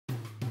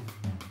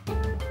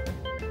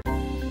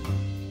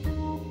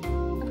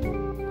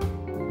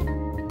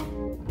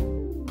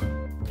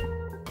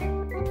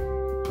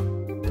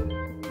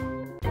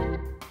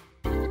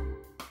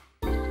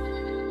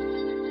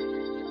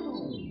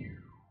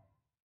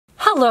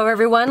Hello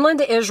everyone,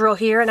 Linda Israel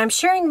here, and I'm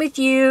sharing with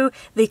you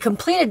the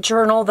completed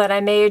journal that I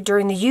made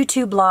during the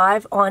YouTube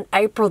Live on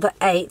April the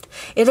 8th.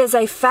 It is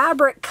a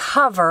fabric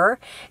cover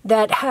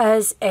that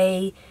has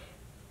a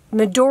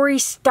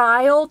Midori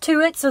style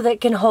to it so that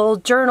it can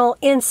hold journal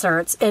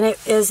inserts, and it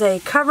is a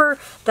cover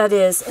that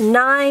is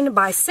 9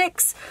 by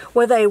 6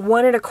 with a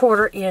 1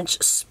 1/4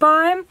 inch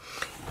spine.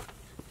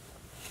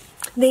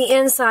 The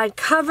inside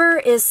cover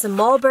is some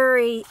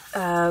mulberry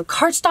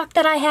cardstock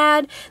that I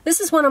had. This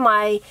is one of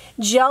my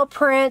gel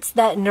prints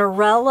that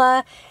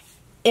Norella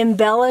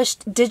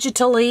embellished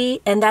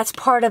digitally, and that's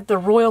part of the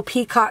Royal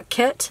Peacock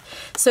kit.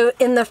 So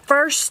in the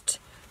first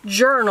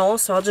journal,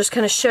 so I'll just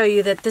kind of show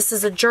you that this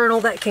is a journal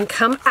that can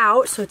come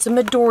out, so it's a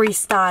Midori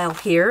style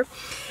here,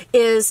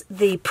 is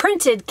the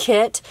printed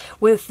kit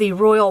with the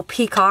Royal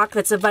Peacock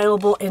that's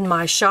available in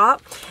my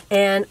shop.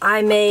 And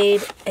I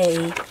made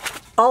a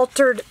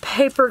altered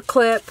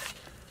paperclip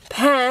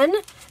pen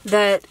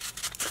that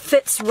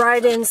fits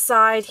right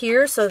inside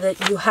here so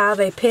that you have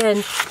a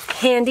pen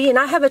handy, and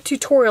I have a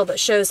tutorial that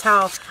shows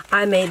how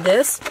I made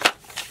this.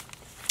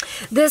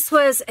 This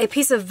was a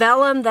piece of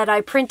vellum that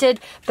I printed,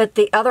 but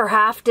the other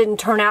half didn't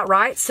turn out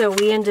right, so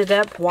we ended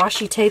up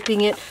washi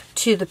taping it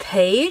to the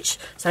page.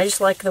 So I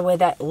just like the way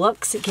that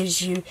looks. It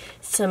gives you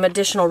some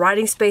additional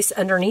writing space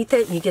underneath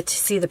it, and you get to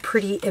see the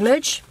pretty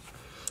image.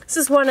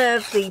 This is one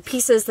of the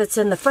pieces that's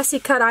in the fussy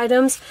cut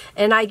items,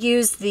 and I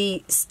used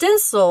the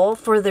stencil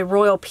for the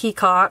Royal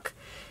Peacock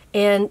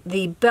and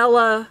the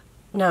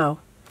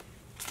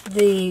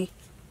the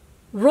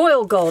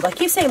Royal Gold. I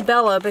keep saying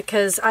Bella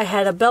because I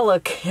had a Bella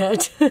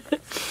kit.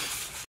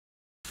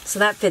 So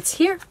that fits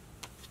here.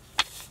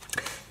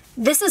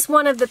 This is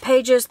one of the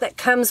pages that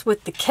comes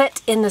with the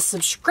kit in the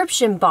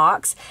subscription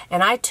box,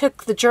 and I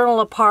took the journal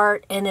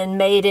apart and then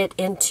made it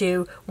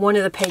into one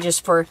of the pages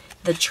for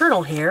the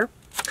journal here.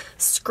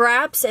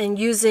 Scraps, and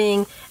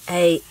using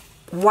a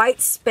white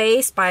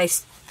space by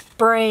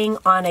spraying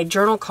on a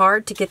journal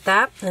card to get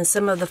that, and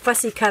some of the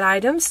fussy cut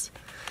items.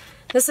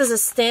 This is a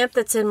stamp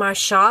that's in my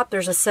shop.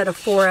 There's a set of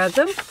 4 of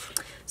them.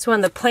 It's one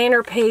of the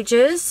planner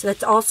pages.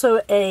 That's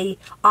also a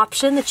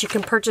option that you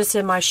can purchase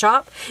in my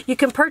shop. You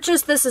can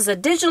purchase this as a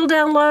digital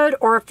download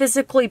or a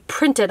physically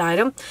printed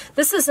item.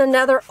 This is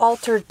another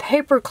altered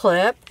paper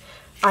clip.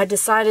 I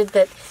decided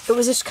that it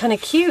was just kind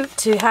of cute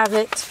to have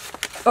it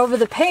over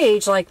the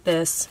page like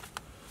this.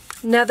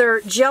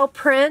 Another gel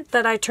print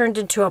that I turned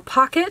into a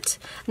pocket.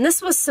 And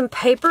this was some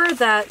paper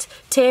that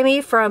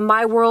Tammy from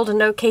My World in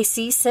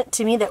OKC sent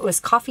to me that was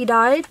coffee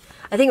dyed.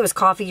 I think it was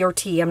coffee or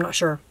tea, I'm not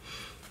sure.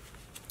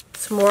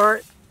 Some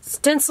more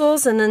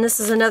stencils, and then this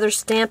is another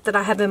stamp that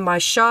I have in my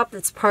shop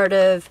that's part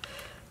of,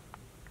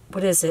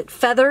 what is it?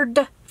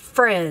 Feathered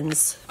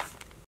Friends.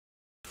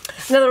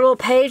 Another little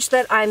page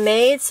that I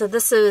made. So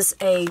this is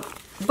a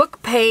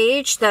book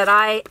page that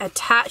I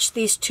attached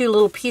these 2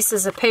 little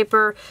pieces of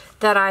paper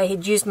that I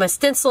had used my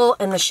stencil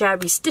and the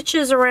shabby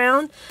stitches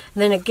around.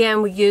 And then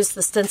again, we used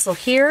the stencil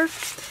here.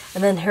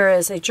 And then here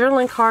is a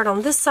journaling card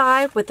on this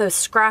side with a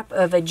scrap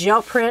of a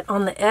gel print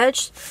on the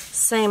edge.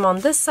 Same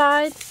on this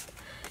side.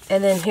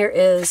 And then here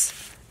is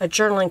a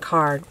journaling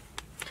card.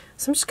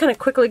 So I'm just going to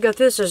quickly go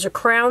through this. There's a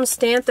crown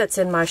stamp that's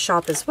in my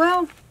shop as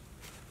well.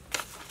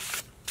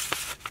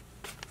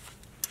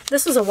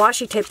 This was a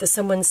washi tape that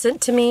someone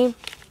sent to me.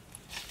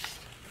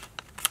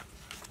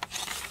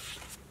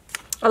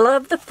 I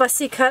love the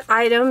fussy cut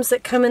items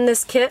that come in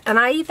this kit, and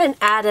I even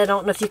added, I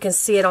don't know if you can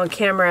see it on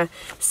camera,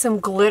 some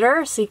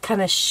glitter, so it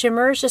kind of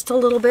shimmers just a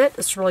little bit.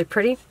 It's really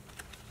pretty.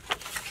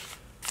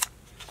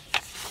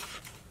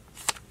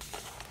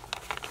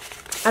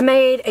 I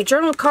made a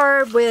journal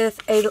card with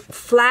a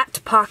flat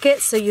pocket,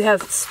 so you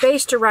have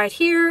space to write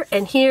here,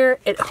 and here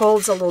it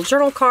holds a little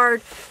journal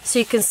card, so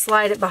you can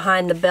slide it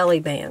behind the belly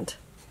band.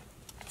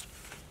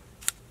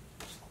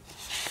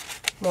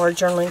 More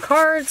journaling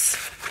cards.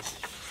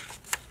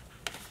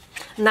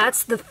 And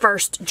that's the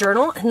first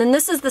journal. And then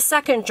this is the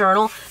second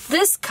journal.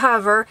 This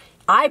cover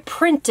I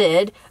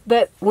printed,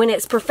 but when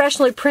it's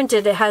professionally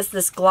printed, it has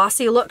this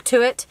glossy look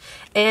to it.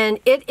 And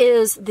it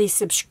is the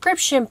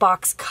subscription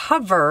box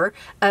cover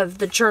of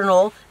the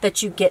journal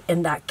that you get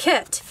in that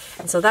kit.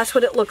 And so that's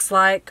what it looks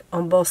like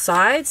on both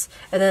sides.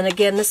 And then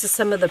again, this is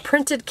some of the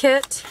printed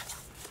kit.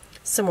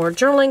 Some more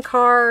journaling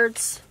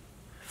cards.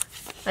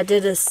 I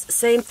did the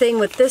same thing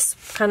with this,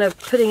 kind of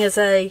putting as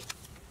a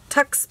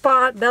tuck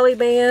spot belly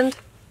band,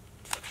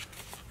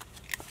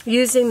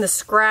 using the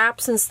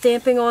scraps and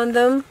stamping on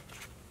them.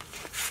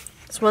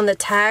 It's one of the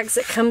tags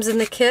that comes in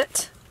the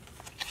kit.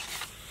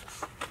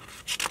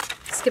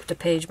 Skipped a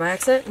page by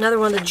accident. Another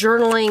one of the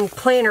journaling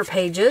planner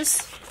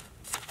pages.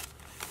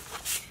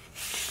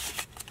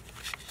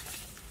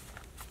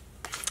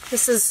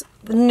 This is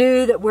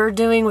new that we're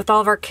doing with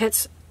all of our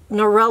kits.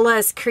 Norella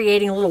is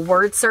creating little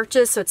word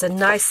searches, so it's a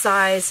nice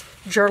size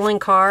journaling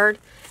card,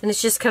 and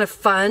it's just kind of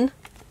fun.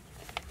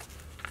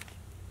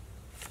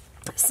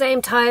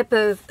 Same type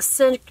of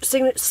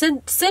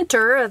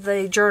center of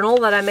the journal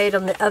that I made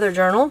on the other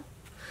journal.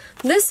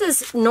 This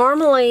is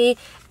normally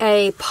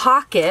a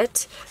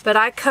pocket, but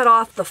I cut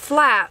off the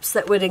flaps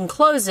that would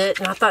enclose it,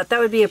 and I thought that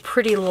would be a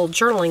pretty little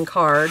journaling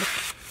card.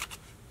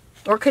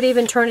 Or could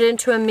even turn it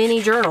into a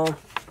mini journal.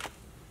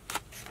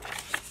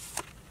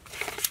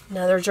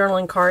 Another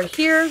journaling card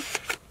here.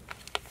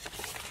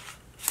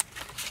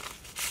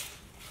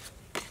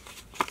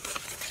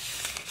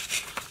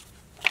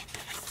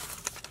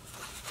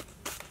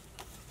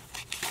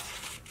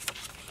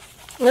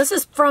 This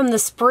is from the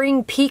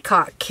Spring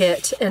Peacock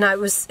kit, and I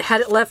had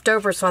it left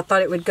over, so I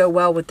thought it would go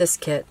well with this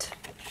kit.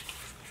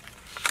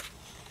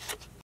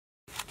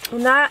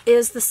 And that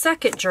is the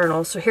second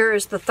journal. So here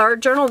is the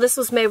third journal. This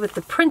was made with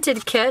the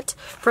printed kit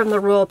from the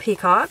Royal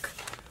Peacock.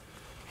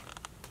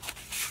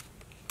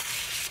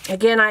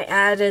 Again, I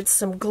added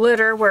some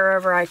glitter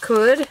wherever I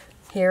could,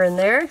 here and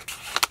there.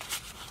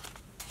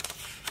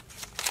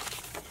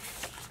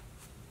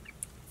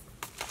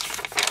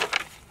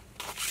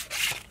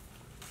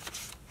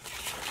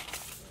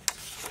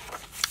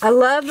 I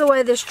love the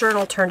way this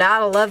journal turned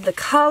out. I love the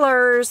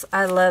colors.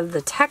 I love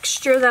the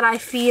texture that I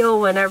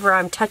feel whenever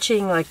I'm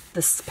touching like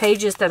the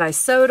pages that I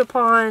sewed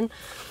upon.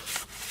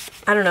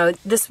 I don't know.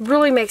 This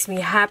really makes me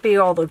happy.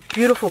 All the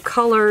beautiful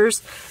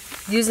colors.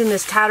 Using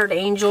this Tattered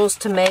Angels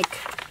to make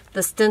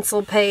the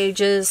stencil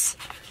pages.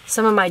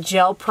 Some of my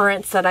gel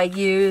prints that I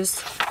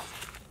use.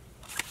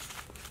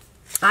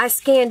 I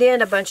scanned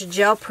in a bunch of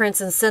gel prints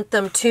and sent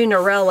them to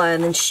Norella,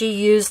 and then she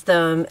used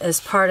them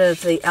as part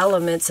of the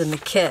elements in the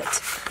kit.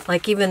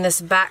 Like even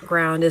this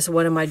background is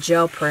one of my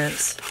gel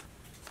prints.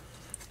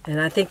 And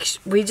I think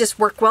we just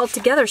work well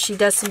together. She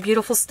does some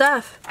beautiful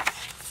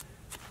stuff.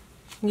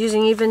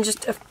 Using even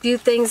just a few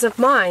things of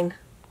mine.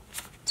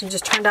 It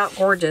just turned out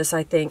gorgeous,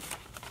 I think.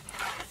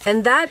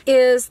 And that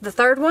is the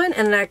third one.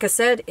 And like I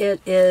said,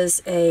 it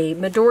is a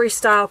Midori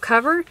style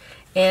cover.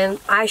 And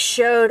I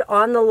showed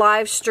on the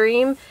live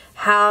stream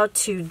how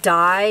to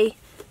dye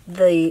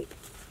the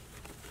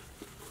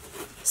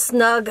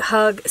Snug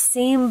Hug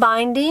seam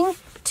binding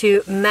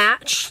to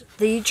match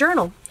the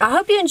journal. I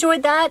hope you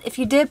enjoyed that. If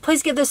you did,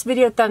 please give this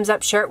video a thumbs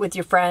up, share it with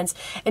your friends.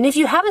 And if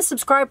you haven't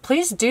subscribed,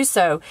 please do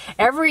so.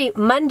 Every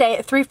Monday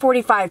at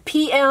 3:45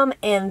 p.m.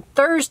 and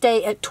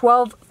Thursday at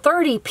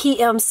 12:30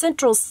 p.m.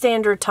 Central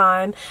Standard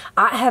Time,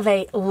 I have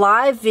a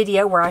live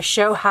video where I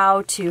show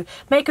how to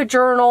make a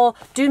journal,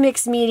 do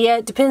mixed media,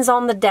 it depends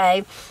on the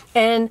day.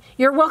 And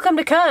you're welcome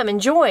to come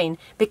and join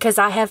because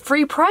I have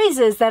free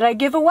prizes that I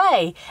give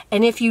away.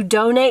 And if you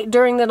donate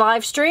during the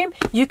live stream,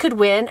 you could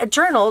win a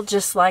journal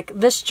just like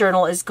this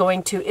journal is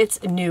going to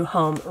its new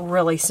home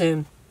really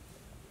soon.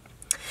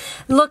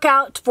 Look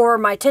out for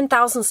my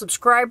 10,000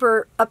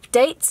 subscriber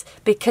updates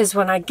because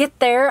when I get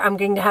there, I'm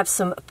going to have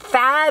some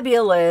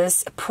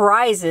fabulous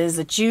prizes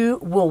that you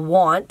will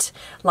want,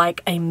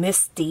 like a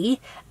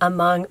Misty,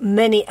 among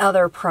many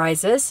other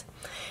prizes.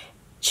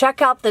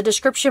 Check out the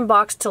description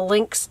box to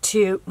links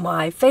to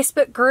my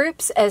Facebook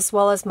groups as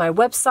well as my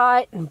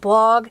website and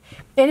blog.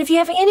 And if you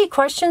have any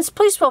questions,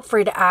 please feel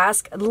free to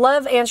ask. I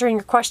love answering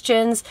your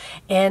questions,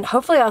 and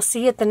hopefully I'll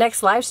see you at the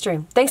next live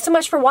stream. Thanks so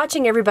much for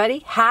watching,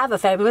 everybody. Have a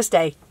fabulous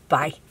day.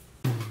 Bye.